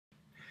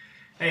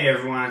Hey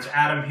everyone, it's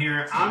Adam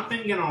here. I've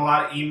been getting a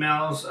lot of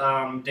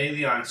emails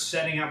daily on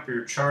setting up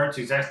your charts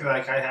exactly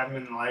like I have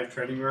them in the live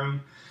trading room.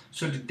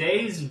 So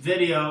today's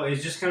video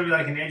is just going to be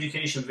like an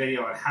education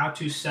video on how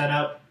to set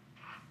up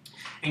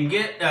and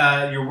get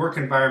your work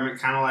environment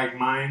kind of like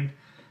mine.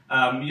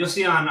 You'll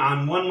see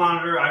on one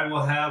monitor I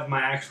will have my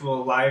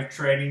actual live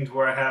trading to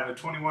where I have a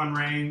 21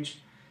 range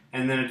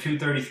and then a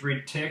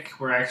 233 tick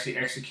where I actually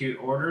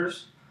execute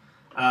orders.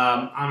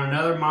 On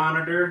another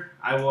monitor,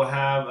 I will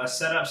have a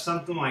setup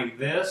something like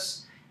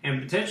this,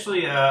 and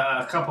potentially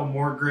a couple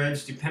more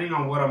grids depending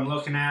on what I'm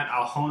looking at.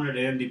 I'll hone it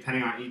in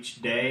depending on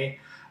each day.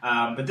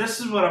 But this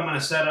is what I'm going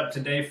to set up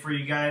today for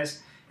you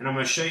guys, and I'm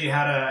going to show you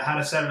how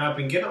to set it up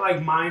and get it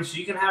like mine, so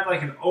you can have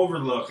like an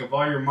overlook of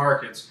all your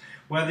markets.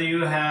 Whether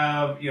you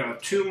have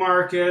 2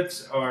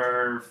 markets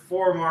or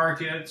 4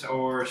 markets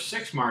or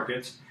 6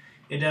 markets,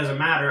 it doesn't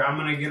matter. I'm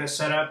going to get it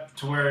set up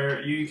to where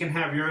you can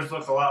have yours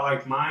look a lot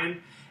like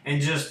mine. And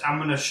I'm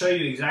going to show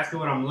you exactly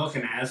what I'm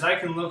looking at. As I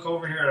can look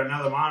over here at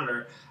another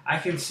monitor, I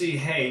can see,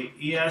 hey,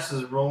 ES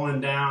is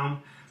rolling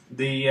down.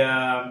 The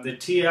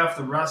TF,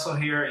 the Russell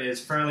here, is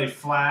fairly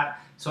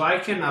flat. So I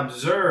can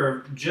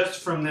observe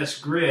just from this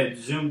grid,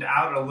 zoomed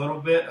out a little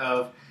bit,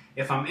 of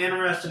if I'm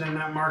interested in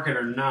that market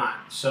or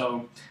not.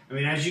 So, I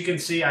mean, as you can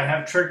see, I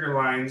have trigger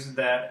lines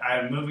that I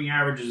have moving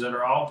averages that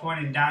are all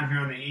pointing down here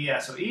on the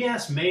ES. So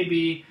ES may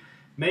be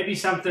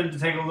something to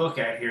take a look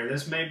at here.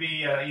 This may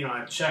be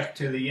a check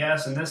to the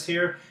yes, and this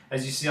here,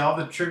 as you see all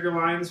the trigger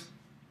lines,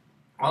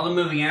 all the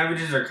moving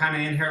averages are kind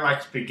of in here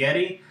like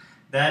spaghetti.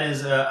 That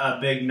is a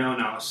big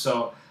no-no.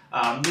 So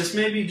this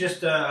may be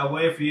just a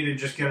way for you to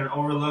just get an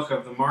overlook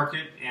of the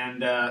market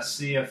and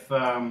see if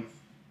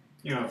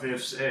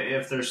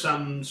if there's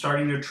something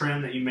starting to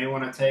trend that you may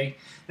want to take.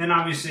 Then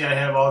obviously I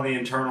have all the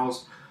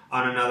internals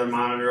on another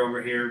monitor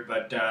over here,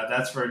 but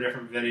that's for a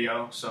different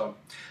video. So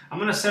I'm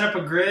going to set up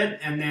a grid,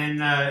 and then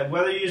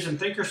whether you're using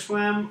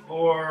ThinkorSwim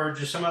or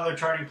just some other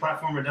charting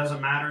platform, it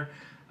doesn't matter.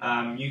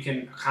 You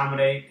can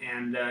accommodate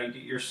and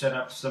get your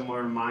setup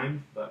similar to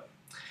mine. But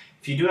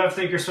if you do have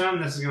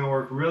ThinkorSwim, this is going to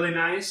work really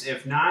nice.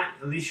 If not,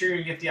 at least you're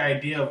going to get the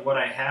idea of what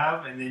I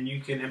have, and then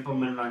you can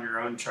implement it on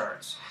your own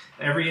charts.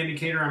 Every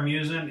indicator I'm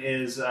using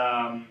is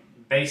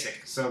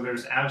basic, so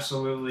there's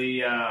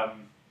absolutely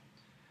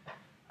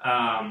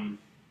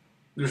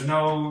there's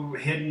no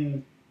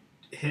hidden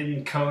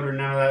code or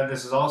none of that.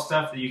 This is all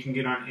stuff that you can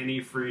get on any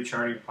free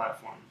charting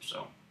platform.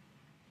 So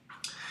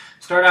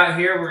start out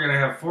here, we're going to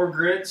have 4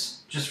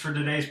 grids just for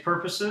today's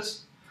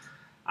purposes.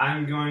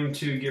 I'm going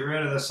to get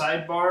rid of the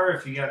sidebar.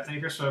 If you got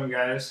ThinkorSwim,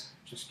 guys,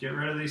 just get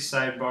rid of these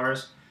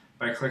sidebars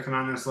by clicking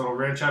on this little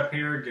wrench up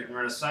here, getting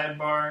rid of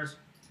sidebars,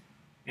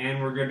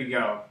 and we're good to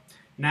go.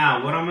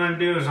 Now, what I'm going to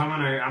do is I'm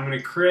going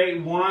to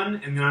create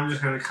one, and then I'm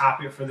just going to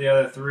copy it for the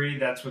other 3.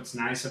 That's what's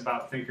nice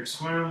about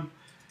ThinkorSwim.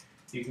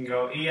 You can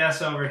go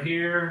ES over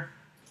here.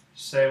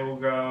 Say we'll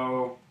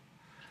go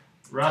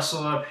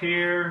Russell up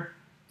here,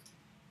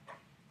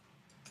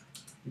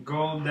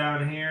 gold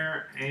down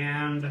here,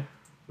 and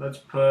let's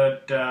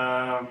put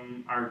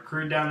our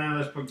crude down there.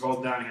 Let's put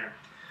gold down here.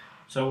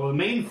 So the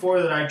main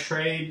 4 that I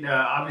trade,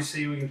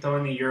 obviously we can throw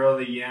in the euro,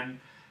 the yen,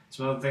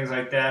 some other things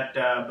like that,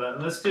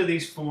 but let's do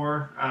these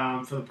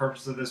 4 for the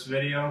purpose of this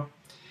video,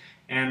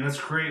 and let's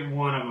create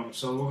one of them.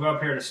 So we'll go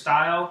up here to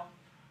Style.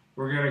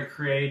 We're going to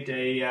create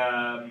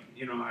an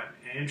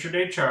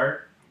intraday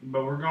chart,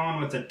 but we're going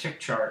with a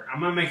tick chart. I'm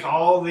going to make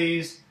all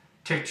these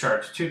tick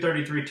charts,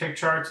 233 tick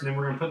charts, and then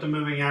we're going to put the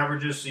moving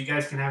averages so you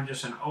guys can have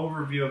just an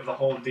overview of the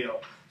whole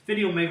deal. This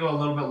video may go a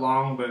little bit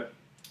long, but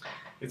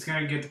it's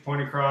going to get the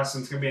point across,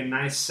 and it's going to be a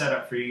nice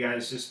setup for you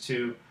guys just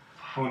to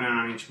hone in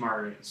on each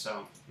market.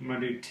 So I'm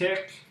going to do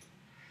tick.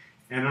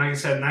 And like I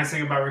said, the nice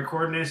thing about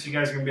recording this, you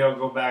guys are going to be able to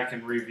go back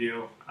and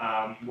review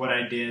what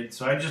I did.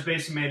 So I just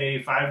basically made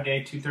a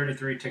 5-day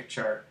 233 tick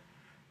chart.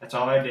 That's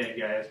all I did,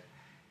 guys.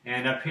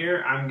 And up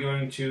here, I'm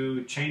going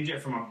to change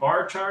it from a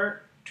bar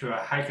chart to a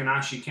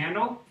Heikin-Ashi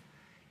candle.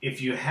 If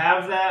you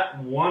have that,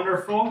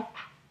 wonderful.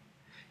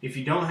 If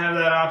you don't have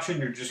that option,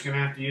 you're just going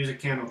to have to use a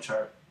candle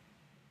chart.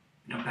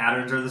 The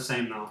patterns are the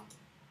same though.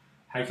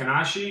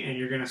 Heikin-Ashi, and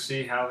you're going to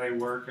see how they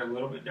work a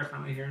little bit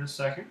differently here in a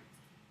second.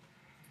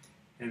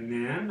 And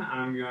then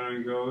I'm going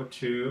to go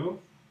to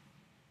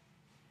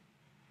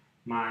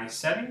my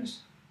settings,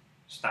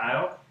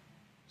 Style,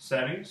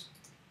 Settings,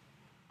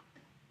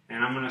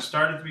 and I'm going to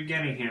start at the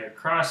beginning here.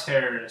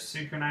 Crosshairs,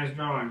 synchronized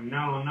drawing,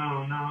 no,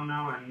 no, no,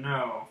 no, and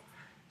no.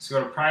 Let's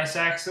go to price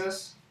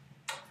axis.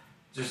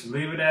 Just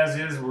leave it as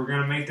is. We're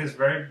going to make this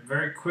very,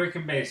 very quick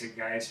and basic,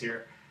 guys,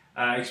 here.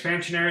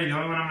 Expansionary, the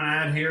only one I'm going to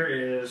add here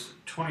is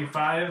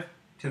 25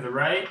 to the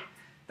right.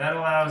 That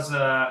allows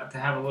to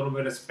have a little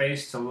bit of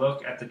space to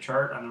look at the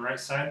chart on the right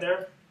side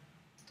there.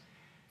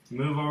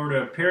 Move over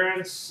to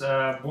appearance,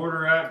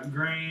 border up,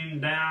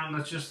 green, down.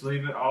 Let's just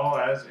leave it all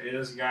as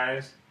is,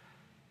 guys.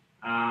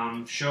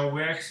 Show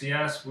wicks,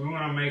 yes, we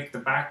want to make the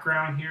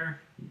background here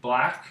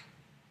black.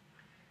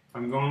 If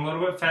I'm going a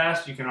little bit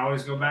fast, you can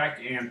always go back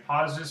and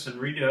pause this and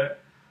redo it.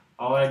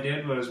 All I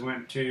did was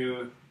went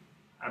to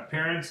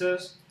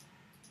appearances,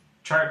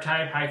 Chart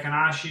type,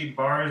 Heikinashi,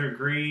 bars are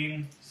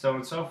green, so on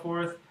and so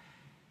forth.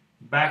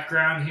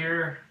 Background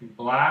here,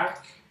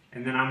 black,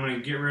 and then I'm going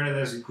to get rid of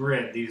this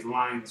grid, these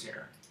lines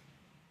here.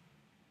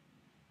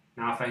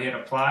 Now if I hit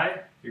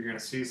apply, you're going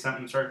to see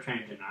something start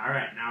changing.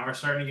 Alright, now we're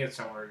starting to get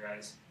somewhere,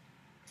 guys.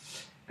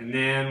 And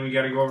then we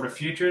got to go over to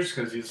futures,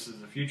 because this is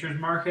the futures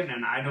market,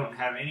 and I don't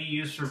have any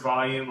use for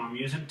volume. I'm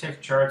using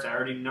tick charts. I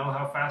already know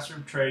how fast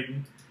I'm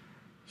trading.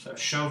 So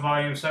show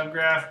volume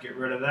subgraph, get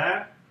rid of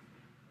that.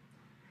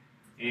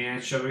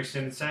 And show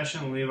extended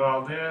session, leave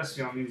all this.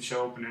 You don't need to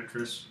show open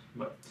interest.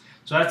 So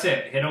that's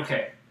it. Hit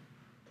OK.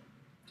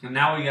 And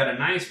now we got a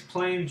nice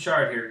plain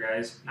chart here,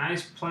 guys.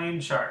 Nice plain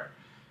chart.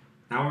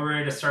 Now we're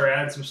ready to start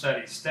adding some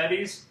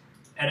studies.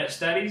 Edit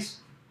studies.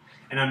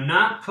 And I'm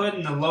not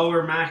putting the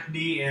lower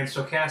MACD and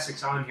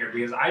stochastics on here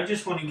because I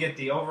just want to get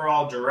the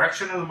overall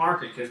direction of the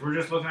market, because we're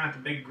just looking at the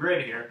big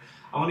grid here.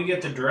 I want to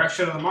get the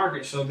direction of the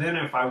market, so then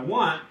if I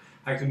want,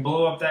 I can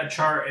blow up that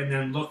chart and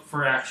then look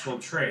for actual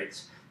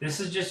trades. This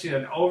is just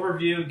an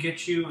overview,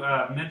 get you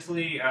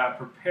mentally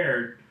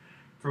prepared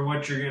for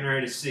what you're getting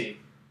ready to see.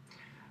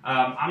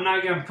 I'm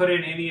not going to put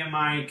in any of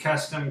my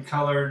custom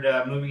colored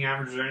moving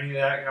averages or any of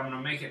that. I'm going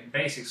to make it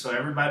basic so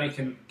everybody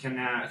can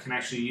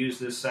actually use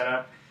this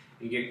setup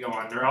and get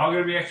going. They're all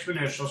going to be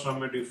exponential, so I'm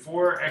going to do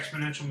 4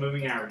 exponential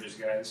moving averages,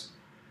 guys.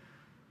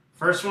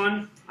 First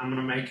one, I'm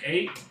going to make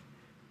 8.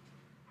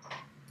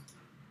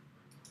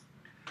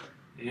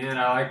 And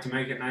I like to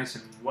make it nice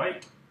and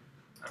white.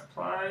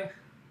 Apply.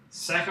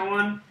 Second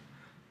one,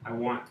 I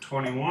want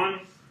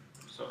 21.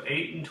 So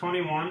 8 and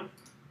 21.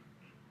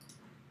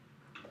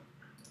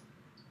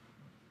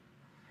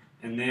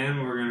 And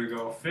then we're going to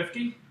go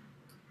 50.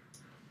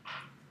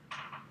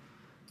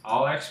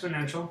 All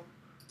exponential.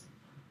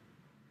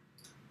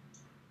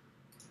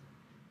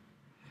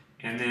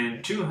 And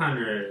then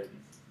 200.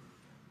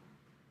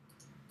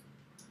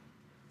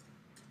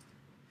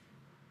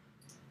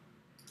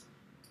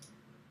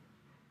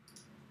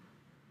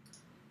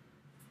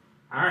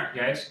 Alright,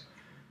 guys.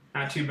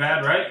 Not too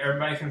bad, right?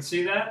 Everybody can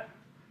see that?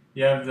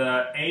 You have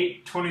the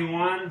 8,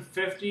 21,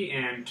 50,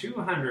 and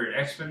 200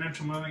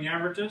 exponential moving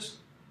averages.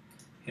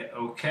 Hit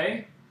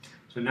OK.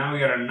 So now we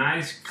got a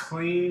nice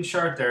clean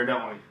chart there,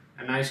 don't we?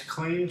 A nice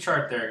clean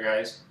chart there,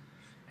 guys.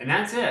 And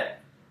that's it.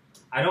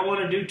 I don't want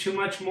to do too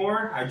much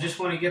more. I just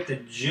want to get the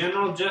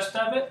general gist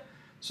of it.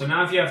 So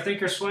now if you have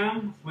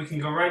ThinkorSwim, we can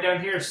go right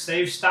down here,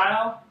 save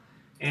style,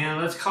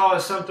 and let's call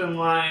it something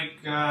like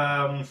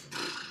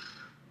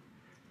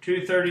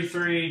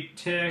 233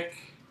 tick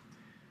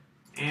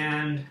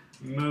and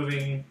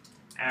moving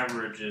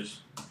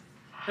averages.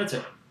 That's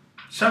it.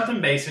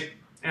 Something basic.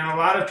 And a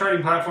lot of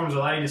trading platforms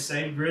allow you to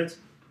save grids.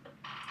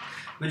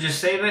 But just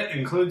save it,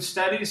 include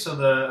studies, so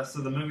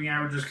the moving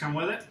averages come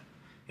with it.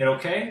 Hit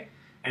OK.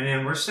 And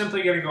then we're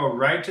simply going to go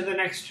right to the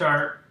next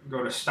chart,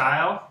 go to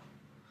Style,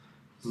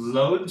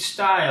 Load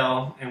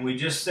Style, and we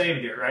just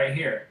saved it right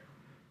here.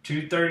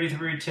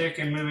 233 tick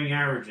and moving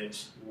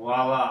averages.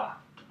 Voila.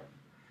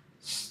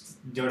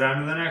 Go down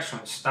to the next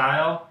one.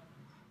 Style,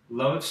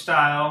 Load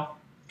Style,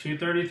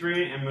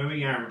 233 and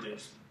moving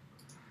averages.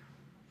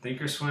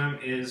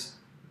 ThinkorSwim is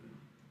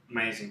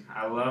amazing.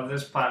 I love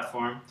this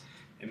platform.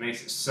 It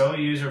makes it so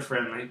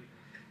user-friendly.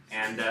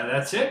 And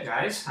that's it,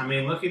 guys. I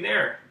mean, looky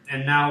there.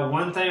 And now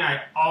one thing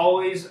I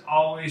always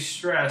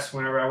stress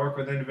whenever I work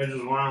with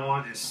individuals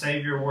one-on-one is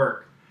save your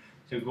work.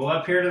 So go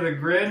up here to the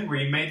grid where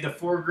you made the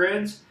 4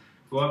 grids.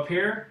 Go up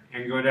here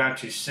and go down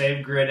to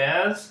Save Grid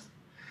As.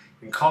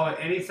 And call it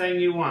anything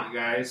you want,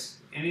 guys.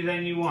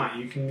 Anything you want.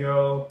 You can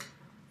go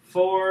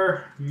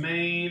 4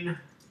 main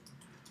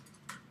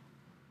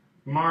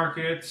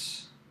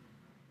markets,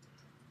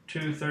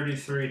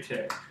 233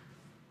 tick.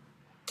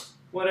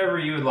 Whatever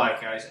you would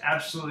like, guys.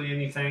 Absolutely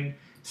anything.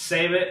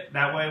 Save it.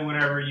 That way,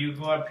 whenever you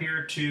go up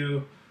here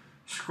to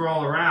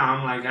scroll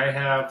around, like I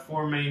have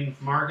 4 main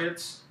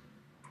markets,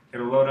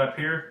 it'll load up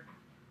here.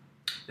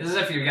 This is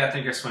if you've got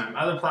ThinkorSwim.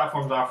 Other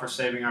platforms offer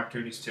saving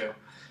opportunities too.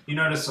 You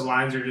notice the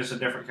lines are just a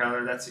different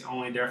color. That's the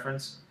only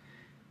difference.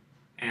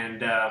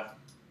 And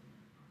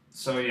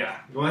so yeah,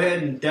 go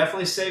ahead and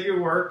definitely save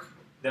your work.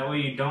 That way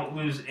you don't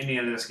lose any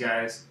of this,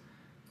 guys.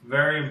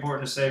 Very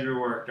important to save your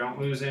work. Don't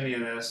lose any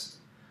of this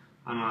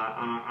on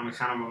a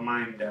kind of a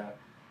mind,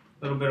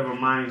 little bit of a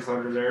mind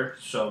clutter there.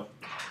 So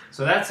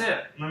that's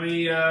it. Let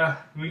me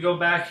go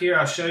back here.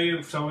 I'll show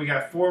you. So we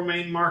got 4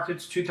 main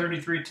markets,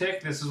 233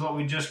 tick. This is what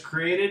we just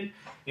created.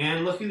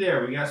 And looky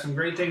there, we got some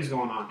great things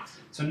going on.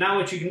 So now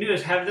what you can do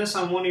is have this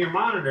on one of your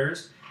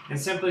monitors and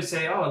simply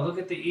say, oh, look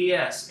at the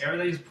ES.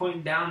 Everything's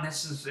pointing down.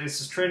 This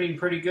is trending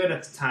pretty good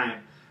at the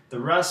time. The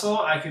Russell,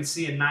 I can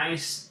see a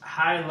nice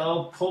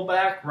high-low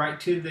pullback right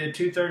to the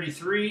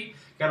 233.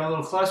 Got a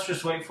little cluster,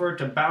 just wait for it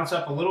to bounce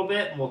up a little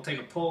bit, and we'll take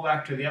a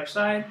pullback to the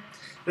upside.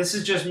 This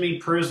is just me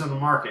perusing the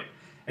market.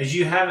 As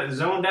you have it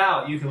zoned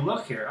out, you can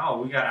look here.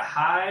 Oh, we got a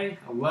high,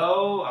 a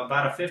low,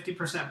 about a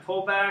 50%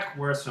 pullback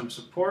where some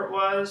support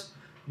was,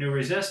 new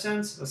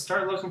resistance. Let's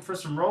start looking for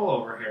some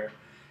rollover here.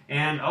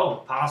 And,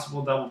 oh,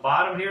 possible double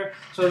bottom here.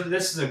 So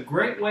this is a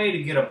great way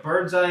to get a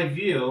bird's eye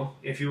view,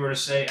 if you were to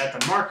say, at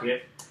the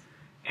market,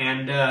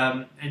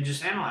 and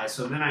just analyze.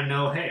 So then I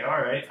know, hey,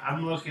 all right,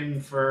 I'm looking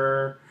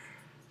for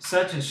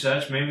such and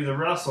such, maybe the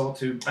Russell,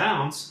 to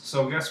bounce.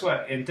 So guess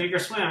what? In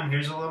ThinkorSwim,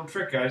 here's a little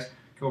trick, guys.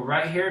 Go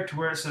right here to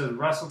where it says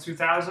Russell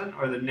 2000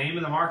 or the name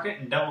of the market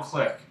and double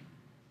click.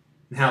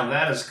 Now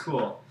that is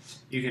cool.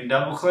 You can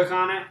double click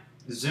on it,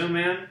 zoom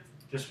in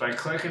just by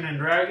clicking and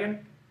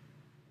dragging.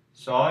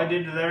 So all I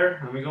did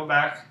there, let me go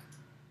back.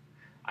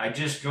 I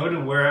just go to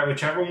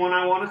whichever one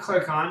I want to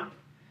click on,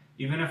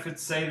 even if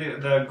it's, say,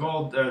 the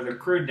gold or the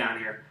crude down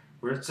here,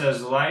 where it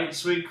says light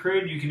sweet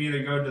crude. You can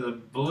either go to the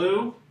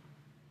blue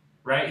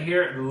right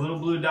here, the little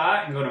blue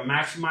dot, and go to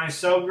maximize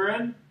sell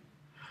grid,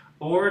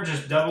 or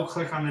just double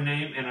click on the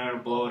name and it'll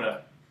blow it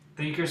up.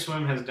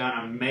 ThinkorSwim has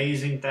done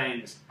amazing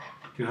things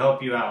to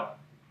help you out.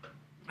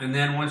 And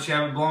then once you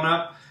have it blown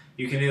up,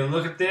 you can either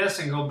look at this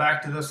and go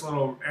back to this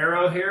little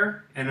arrow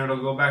here, and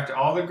it'll go back to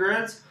all the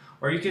grids,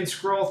 or you can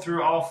scroll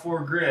through all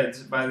 4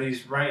 grids by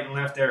these right and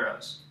left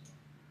arrows.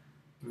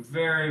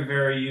 Very,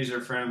 very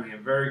user-friendly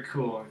and very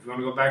cool. If you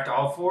want to go back to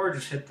all 4,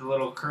 just hit the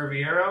little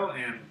curvy arrow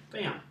and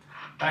bam,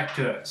 back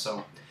to it.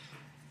 So,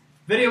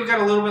 video got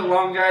a little bit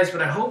long, guys,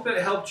 but I hope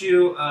it helped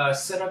you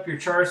set up your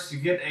charts to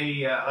get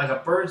a like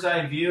a bird's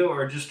eye view,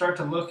 or just start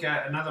to look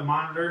at another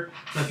monitor.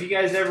 So if you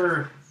guys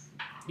ever,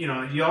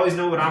 you always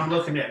know what I'm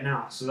looking at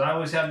now. So I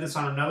always have this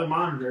on another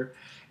monitor,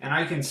 and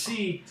I can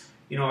see,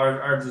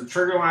 are the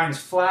trigger lines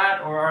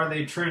flat or are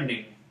they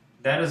trending?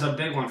 That is a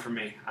big one for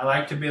me. I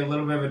like to be a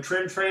little bit of a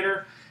trend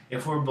trader.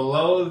 If we're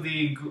below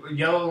the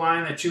yellow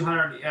line, the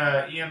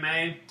 200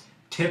 EMA,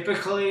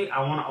 typically I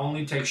want to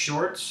only take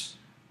shorts.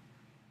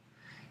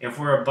 If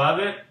we're above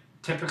it,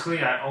 typically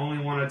I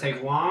only want to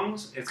take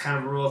longs. It's kind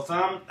of a rule of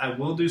thumb. I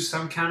will do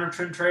some counter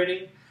trend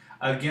trading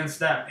against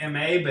that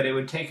MA, but it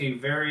would take a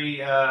very,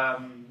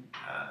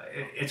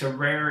 it's a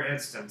rare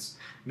instance.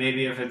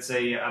 Maybe if it's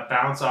a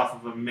bounce off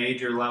of a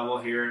major level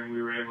here and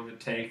we were able to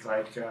take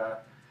like,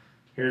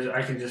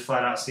 I can just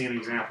flat out see an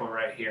example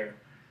right here.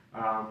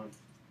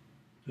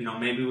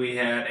 Maybe we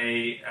had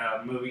a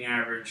moving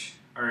average,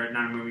 or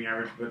not a moving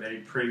average, but a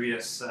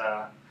previous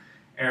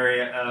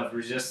area of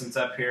resistance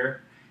up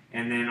here,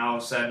 and then all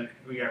of a sudden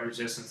we got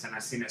resistance and I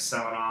seen it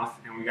selling off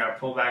and we got a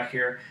pullback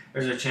here.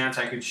 There's a chance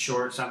I could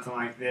short something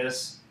like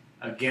this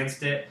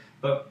against it,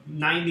 but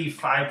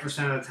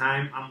 95% of the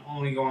time I'm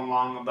only going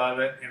long above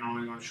it and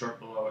only going short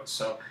below it.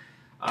 So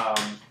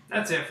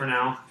that's it for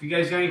now. If you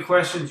guys got any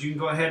questions, you can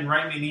go ahead and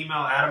write me an email,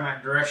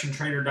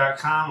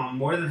 adam@directiontrader.com. I'm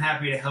more than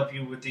happy to help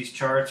you with these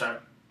charts. I'm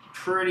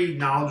pretty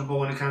knowledgeable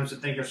when it comes to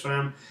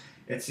ThinkorSwim.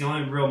 It's the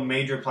only real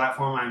major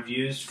platform I've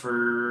used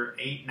for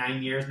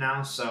 8-9 years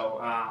now. So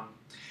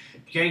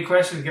if you got any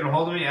questions, get a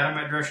hold of me,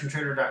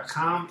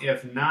 adam@directiontrader.com.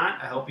 If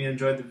not, I hope you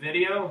enjoyed the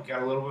video.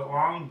 Got a little bit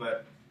long,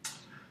 but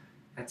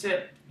that's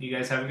it. You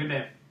guys have a good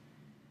day.